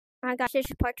I got this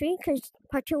part 3 because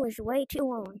part 2 was way too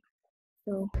long.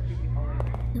 So,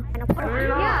 and a part 3.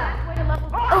 Yeah.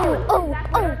 Oh.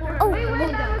 Wait,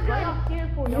 that was good. I'm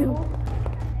scared for you.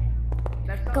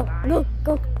 Go.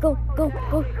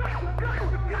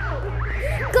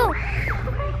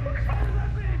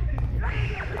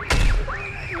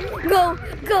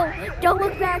 Go. Don't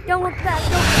look back. Bro,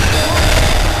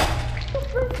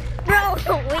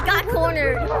 we got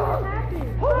cornered.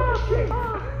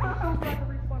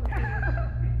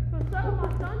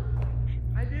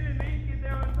 I didn't make it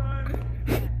there on time.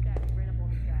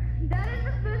 That is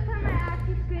the first time I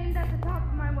actually screamed at the top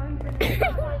of my lungs.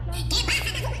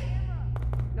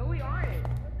 No, we aren't.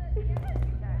 I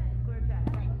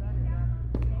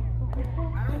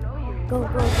don't know you. Go. What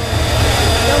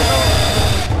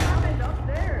happened up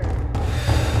there?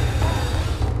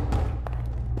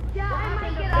 Yeah, I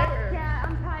might get up. Yeah,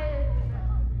 I'm tired.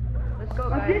 Let's go,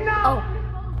 guys.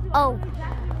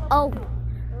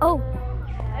 Oh.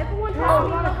 Everyone's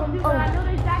having a lot of fun. I know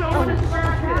there's that. I'm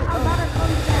about to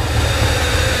come back.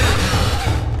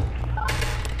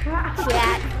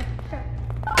 Chat.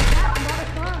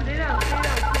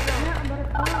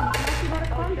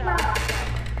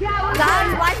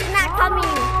 Guys, why is it not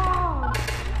coming?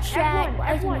 Chat, why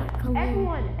is it not coming?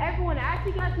 Everyone,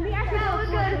 actually, guys, can we actually go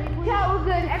to 4-3? Yeah, we're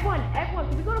good. Everyone,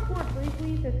 can we go to 4-3,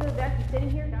 please, instead of actually sitting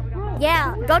here?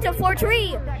 Yeah, go to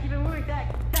 4-3. Zach, keep it moving,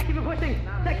 Zach. Zach, keep it pushing.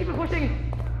 Zach, keep it pushing.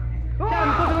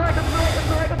 Zach, go to the right,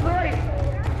 go to the right.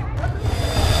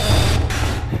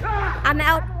 I'm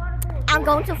out. I'm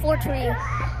going to 4-3.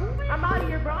 I'm out of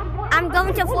here, bro. I'm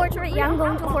going to 4-3.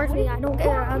 I don't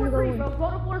care. I'm going. Go to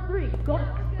 4-3. Go to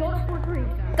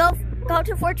 4-3. Go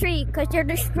to 4-3 because you're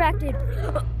distracted.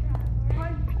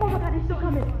 Oh my god, he's still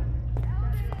coming.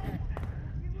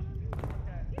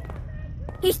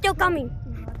 He's still coming.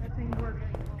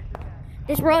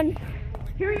 Just run.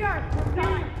 Here we are.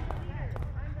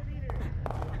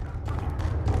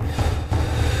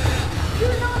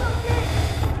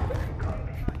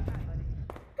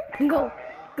 Go.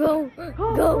 4-3,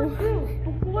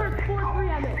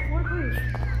 I meant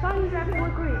 4-3. Finally got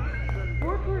 4-3.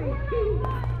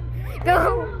 4-3. Go.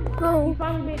 We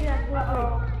finally made it at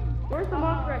 4-3. Where's the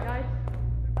monster at, guys?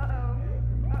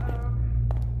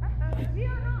 We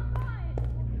are not fine.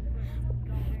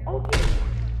 Okay.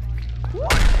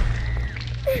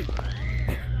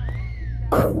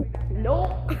 No.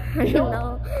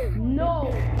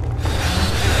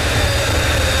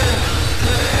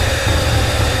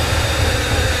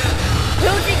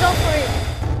 Rosie, go for it.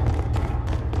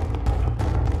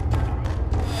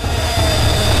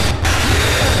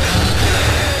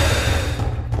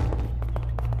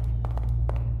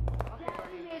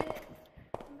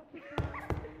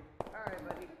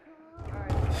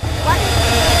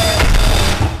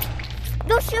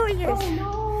 No, serious. Oh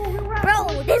no,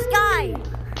 Bro, this guy.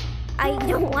 I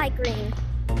don't like green.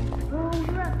 Bro,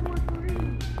 you're at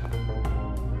 4-3.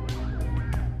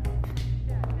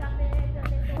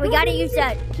 We gotta use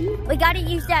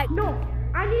that. No,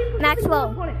 I need to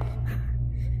Maxwell.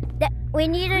 We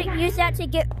need to use that to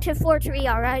get to 4-3,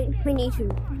 alright? We need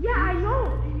to. Yeah, I know.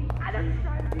 I don't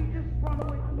try to just run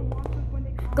away from the monsters when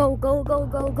they come.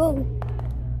 Go.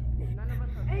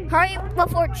 Hurry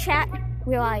before chat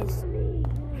realize.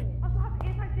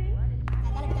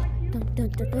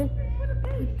 Dun.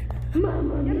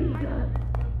 Mama mia.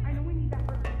 I know we need that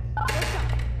for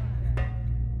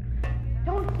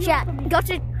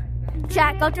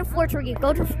Chat, go to 4-3.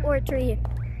 Go to 4-3,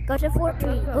 guys.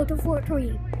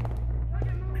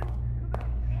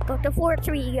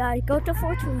 Go to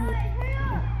 4-3.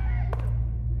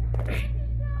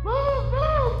 Move.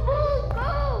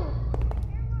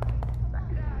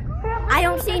 I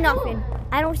don't see nothing.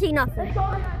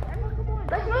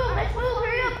 Let's move.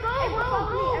 Hurry up. Go. Everyone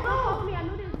follow me. I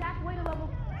know the exact way to level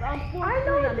 4-3. I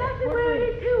know exactly where it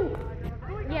is too.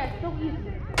 Yeah, it's so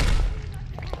easy.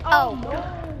 Oh. No.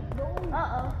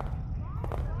 Uh-oh.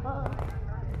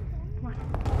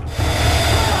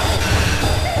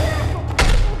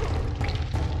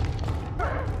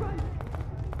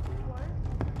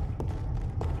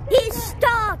 He's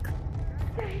stuck.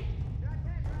 Stay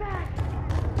back.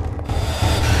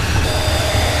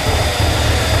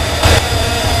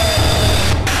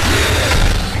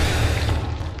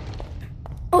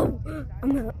 Oh,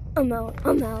 I'm out.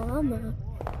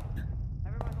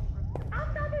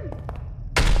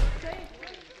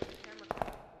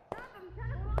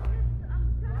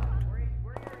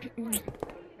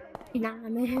 Nah,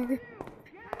 man.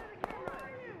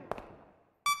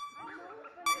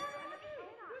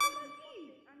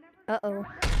 Uh-oh.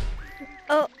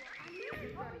 Oh.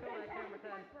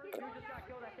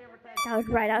 That was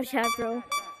right outside, bro.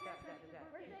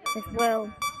 as well.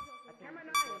 Camera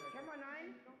 9. Camera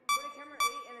 9. Go to camera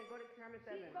 8 and then go to camera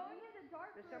 7. He's going in the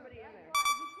dark There's room. somebody in there.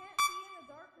 You can't see in the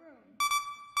dark room.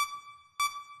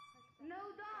 No,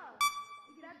 dog.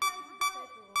 That's why it's dark.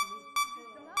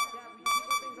 Yeah, we keep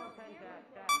our things on 10, Chad.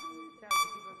 Chad, we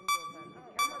keep our things on 10.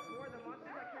 Camera 4, the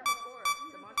monster's at camera 4.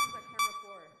 The monster's at camera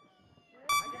 4.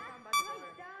 I just found by the door.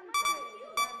 Chad,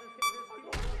 there's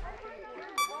people.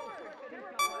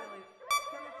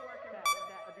 Camera 4, Chad.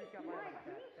 Abuse got violent,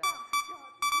 Chad.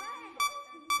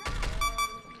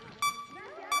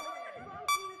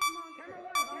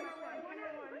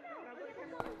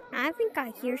 I think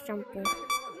I hear something.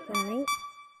 Right?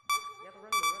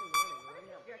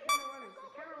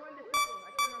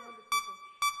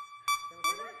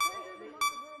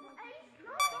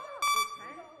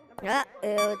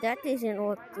 Uh-oh, that doesn't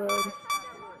look good.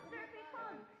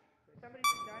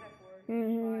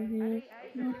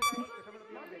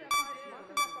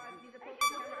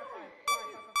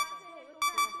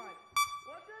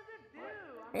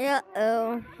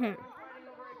 Uh-oh.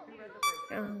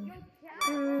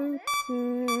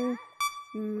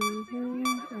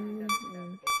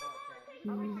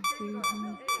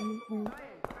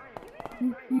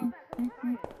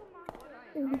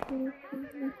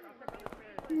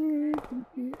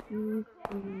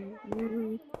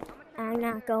 I'm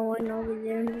not going over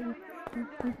there.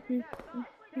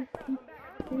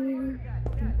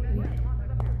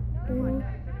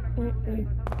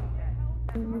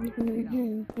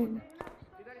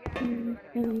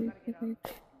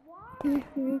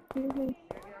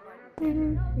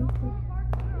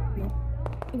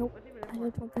 Nope. I don't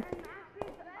want to.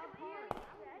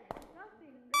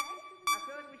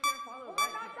 Oh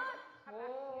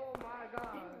my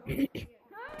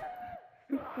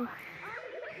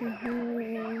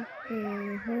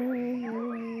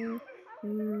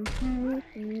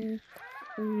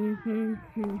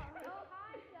god.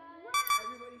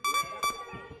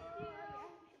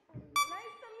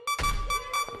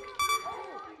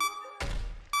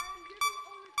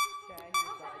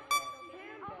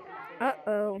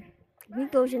 Uh-oh. If he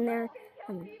goes in there,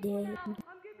 I'm dead.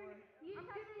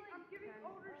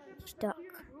 Stuck.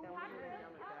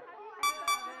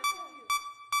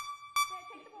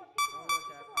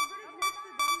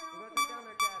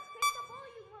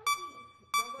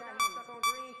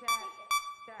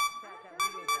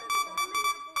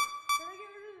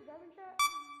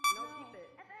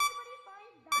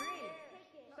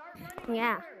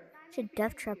 Yeah, it's a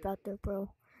death trap out there, bro.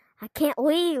 I can't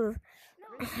leave.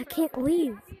 I can't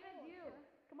leave.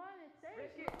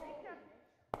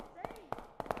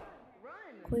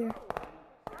 Clear.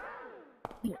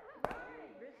 Yeah.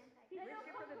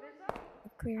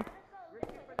 Clear.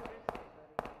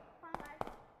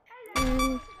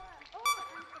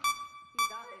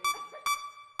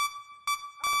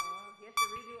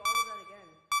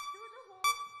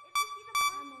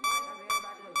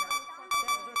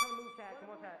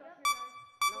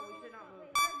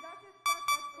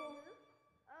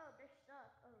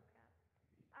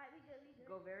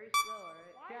 Go very slow,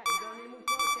 alright? Chat, you don't need to move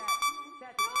slow, chat.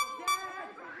 Chat,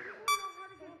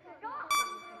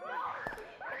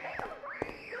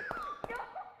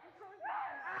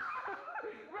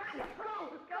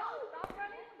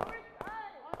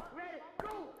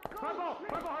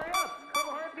 Purple, hurry up!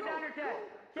 Purple, hurry up, get down here, chat.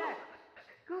 Chat,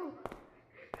 go.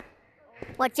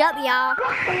 What's up, y'all?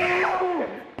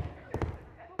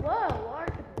 Whoa,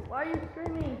 why are you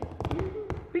screaming?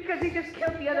 Because he just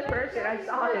killed the other person, I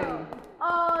saw him.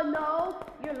 Oh, no,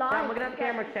 you're lying. Chat, I'm looking at the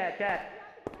camera, chat.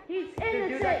 He's This innocent.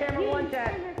 dude's at camera 1,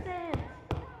 chat. Innocent.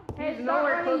 He's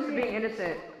nowhere close to being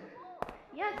innocent.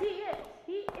 Yes, he is.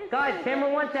 He is. Guys, innocent.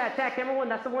 camera 1, chat, camera 1,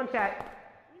 that's the one, chat.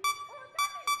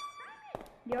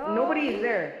 Yo, Nobody is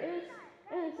there. Is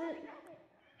innocent.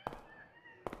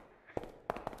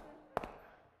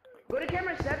 Go to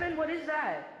camera 7, what is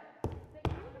that?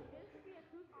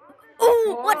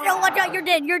 Oh, watch out, you're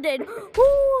dead.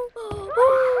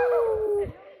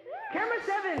 Camera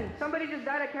 7! Somebody just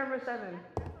died at camera 7.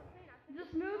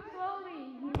 Just move slowly.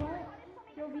 You won't.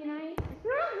 You'll be nice.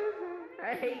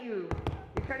 I hate you.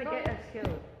 You're trying to get us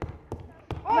killed.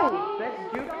 Oh,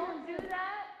 best juke. Don't do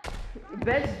that.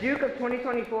 Best juke of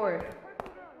 2024.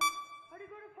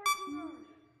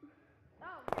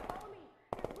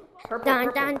 Purple, Dun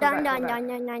purple, dun come dun back, dun come dun back. dun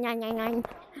dun dun dun.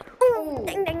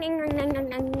 Ding ding ding ding ding ding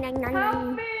ding ding ding Help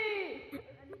ding. me!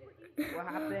 What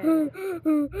happened?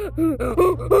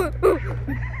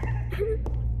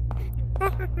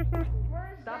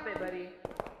 Stop it, buddy.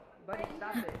 Buddy,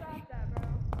 stop it.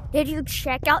 Did you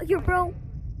check out here, bro?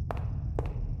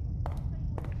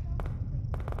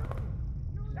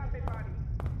 Stop it, body.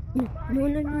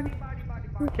 No.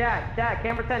 Body. Chat,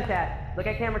 camera 10, chat. Look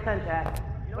at camera 10, chat.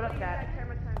 What up, chat?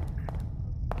 Camera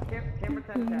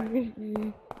 10, chat.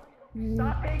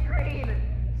 Stop it, Green!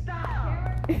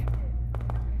 Stop!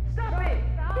 Stop it!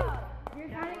 Stop! You're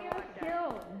trying to get us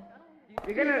killed.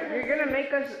 You're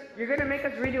gonna make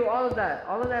us redo all of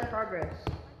that progress.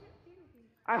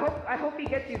 I hope he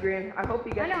gets you, Green. I hope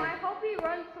he gets you. I hope he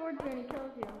runs towards you and he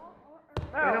kills you.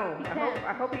 I know.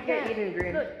 I hope he gets eaten,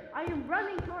 Green. Look, I am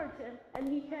running towards him and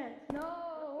he can't. No.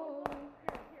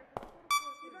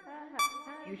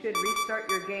 You should restart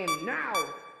your game now.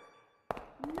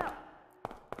 No.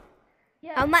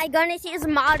 Yeah. Oh my goodness, he's a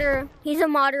modder. He's a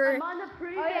modder. I'm on the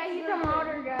previous he's a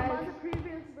modder, guys. I'm on the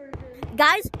previous version.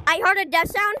 Guys, I heard a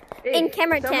death sound in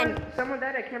camera 10. Someone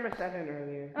died at camera 7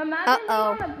 earlier. Imagine being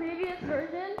on the previous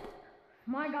version.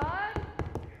 My God.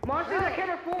 Monsters at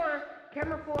camera 4.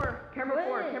 Camera 4. Camera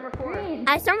 4. Camera 4.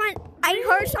 I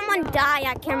heard someone die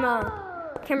at camera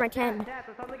 10. Chat,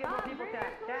 let's all get more people,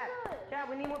 chat. Chat,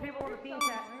 we need more people on the team,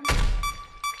 chat.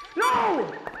 No!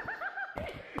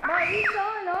 Bro, he's so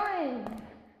annoying.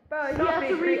 Bro, he Stop has to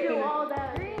it, Green. redo all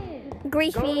that. Green.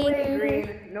 Grease Go away, me. Green.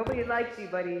 Nobody likes you,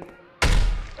 buddy.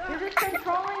 You're just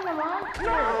controlling the monster.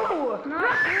 No!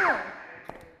 Not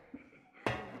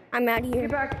you. I'm out of here.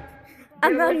 Get back.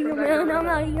 I'm out of here, man. I'm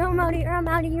out of here. I'm out of here. I'm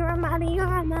out of here. I'm out of here.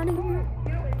 I'm out of here.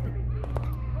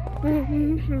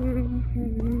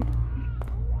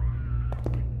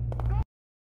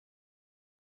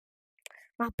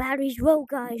 My battery's low,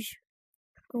 guys.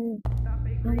 Oh,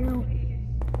 I know.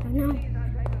 I know.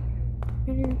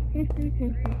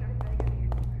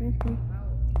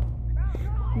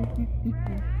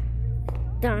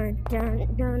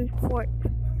 Done. 4.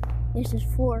 This is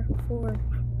 4.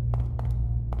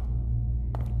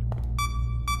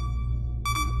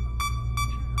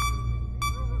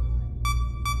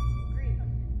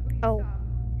 Oh.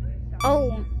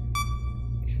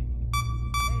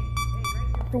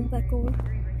 Going back over.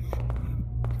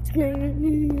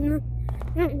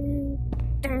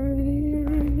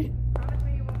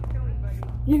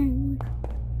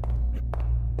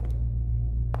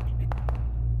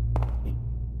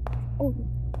 Oh.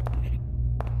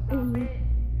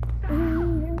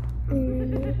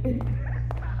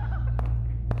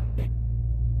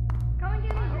 Come and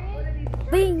get me, Green.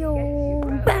 Bingo!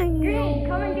 Green,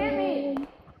 come and get me.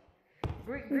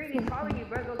 Green, he's calling you,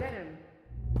 bro. Go get him.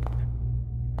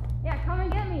 Yeah, come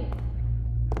and get me.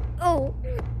 Oh.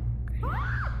 Come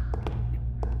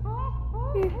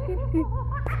and get me.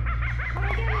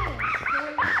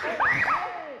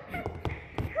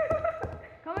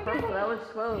 Come and get Purple, me. that was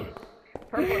close.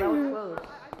 Purple, that was close.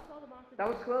 That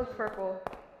was close, Purple.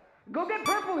 Go get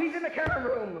Purple, he's in the camera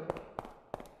room.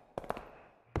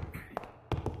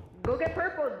 Go get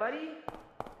Purple, buddy.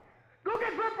 Go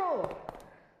get Purple.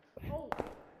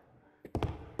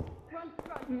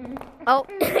 Oh,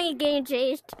 he's getting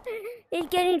chased. He's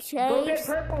getting Go get chased.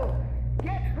 Purple.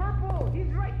 Get Purple, he's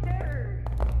right there.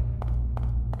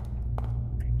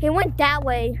 He went that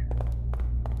way.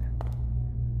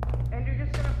 And you're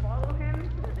just gonna follow him?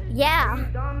 Yeah. Are you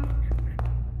dumb?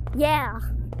 Yeah.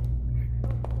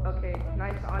 Okay,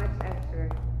 nice, honest answer.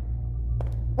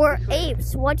 We're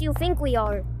apes. What do you think we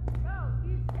are?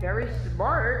 Very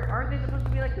smart. Aren't they supposed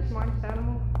to be like the smartest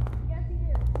animal? Yes, he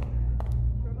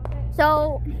is.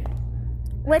 So,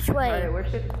 which way? Alright, where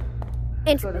should...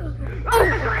 It's Go to... Oh,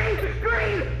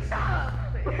 Green! Stop!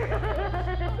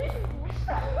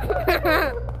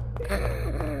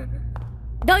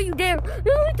 Don't you dare!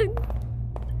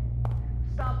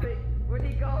 Stop it! Where'd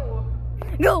he go?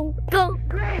 Go!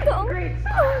 Green! Go! Green,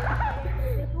 stop!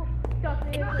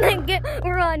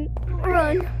 Run!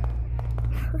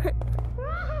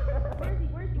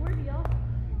 Where's he, y'all?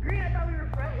 Green, I thought we were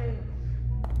friends.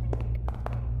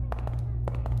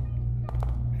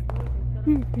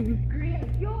 Green,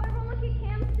 Yo, everyone look at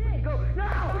Cam 6. go!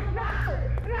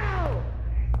 No!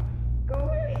 Go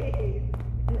away!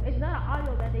 It's not an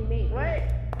audio that they made. What?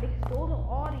 They stole the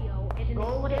audio and then Go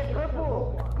they put it get into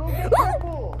Purple! Roblox. Go get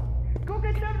Purple! Go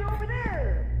get them, they're over there!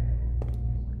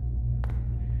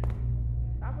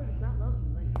 Robert does not love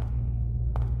you. Like,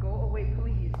 Go away,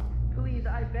 please. Please,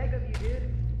 I beg of you,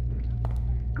 dude.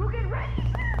 Go get Red!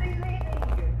 He's leaving!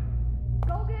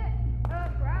 go get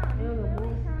Brown. He's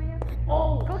literally telling you.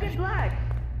 Oh, go get Black!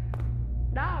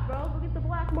 Nah, bro. Go get the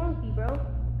black monkey, bro.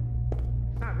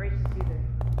 It's not racist either.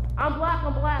 I'm black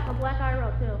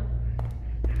IRL too.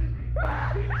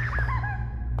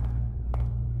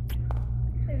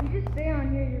 If you just stay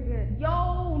on here, you're good.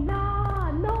 Yo,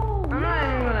 nah, no. I'm not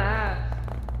even gonna ask.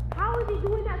 How is he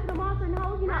doing that to the monster and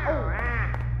how is he not? Oh.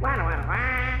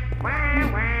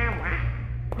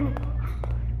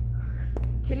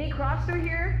 Can he cross through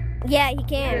here? Yeah, he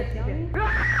can.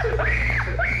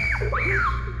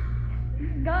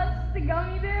 Gus, the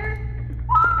gummy bear.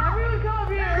 Everyone come up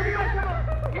here. Everyone come up.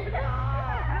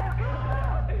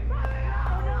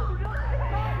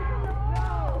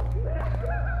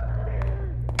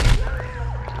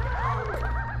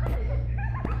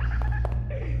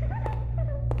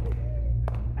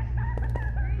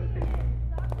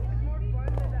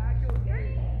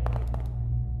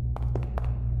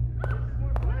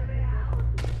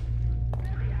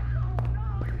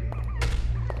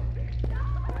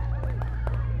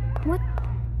 What?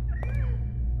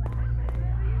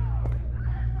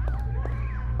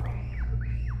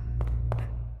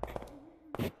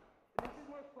 This is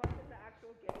more fun than the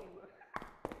actual game.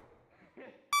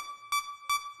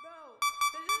 Bro,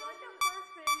 this is like the first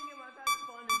fan game I've had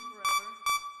fun in forever.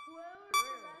 Whoever's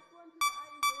the last one to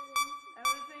die wins.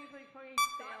 Everything's like fucking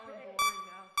stale and boring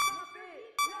now. Stop it!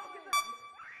 No, get that!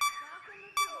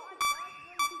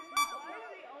 Why are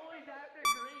they always after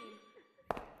green?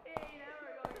 Hey,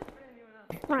 never go to anyone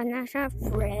else. Financial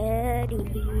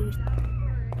Freddy's.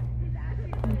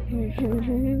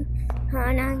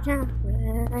 Financial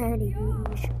Freddy's.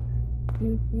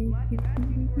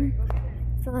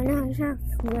 Financial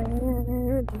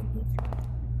Freddy's.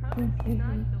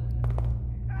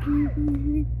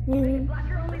 Block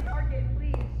your only target,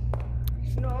 please.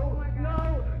 No,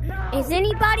 no, no! Is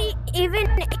anybody even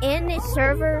in this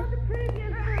server? The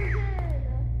previous version.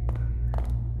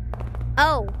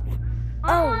 Oh.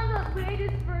 I'm on the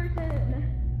latest version.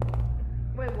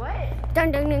 Wait, what?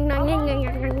 Dun dun dun dun dun dun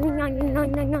dun dun dun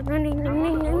dun dun dun dun. I'm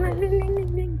gonna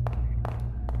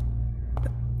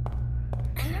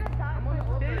die.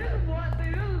 They just want, they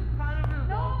just kind of just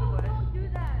No, walk away. don't do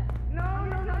that. No,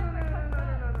 no, no, no, no, no, no,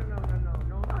 no, no, no, no, no,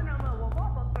 no, no,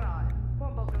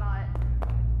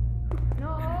 No,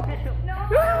 no,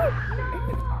 no.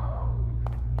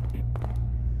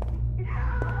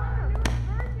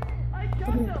 I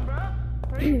jumped him, bro.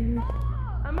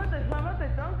 I'm at the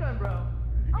dunk gun, bro.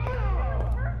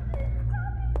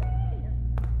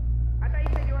 I thought you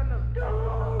said you were on the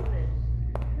this.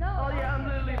 No. Oh yeah, I'm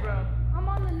literally, bro. I'm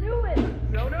on the newest.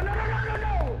 No, no, no, no, no, no,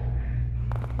 no.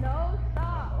 No,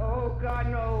 stop. Oh God,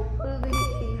 no,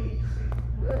 please.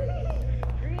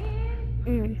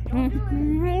 Green.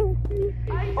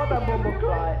 Hold on, Bumble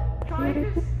Clot. Trying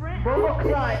to sprint. Bumble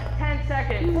Clot. 10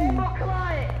 seconds. Bumble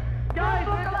Clot. Guys,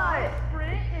 let's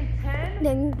sprint in 10,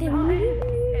 Ding ding. 9,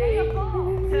 8,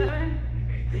 7,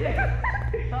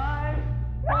 6, 5,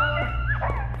 4.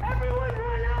 Everyone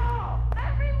run out!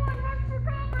 Everyone run for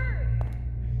cover.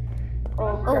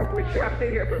 Oh, crap, we're trapped in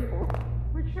here, before.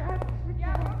 We're trapped.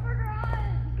 Yeah, run for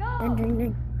garage. Go. Dun dun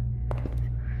dun.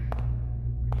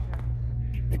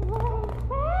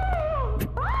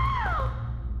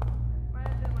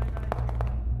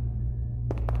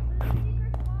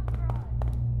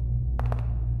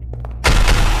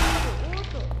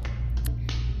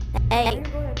 Hey,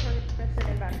 Go ahead, press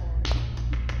it back on.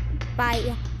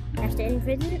 bye. That's the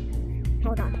infinite.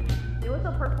 Hold on. Hey, what's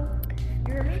up, Purple?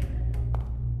 You hear me?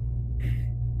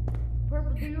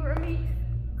 Purple, do you hear me?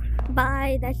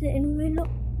 Bye. That's the infinite.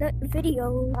 The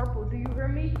video. Purple, do you hear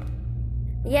me?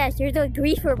 Yes, you're the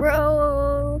griefer,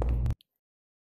 bro.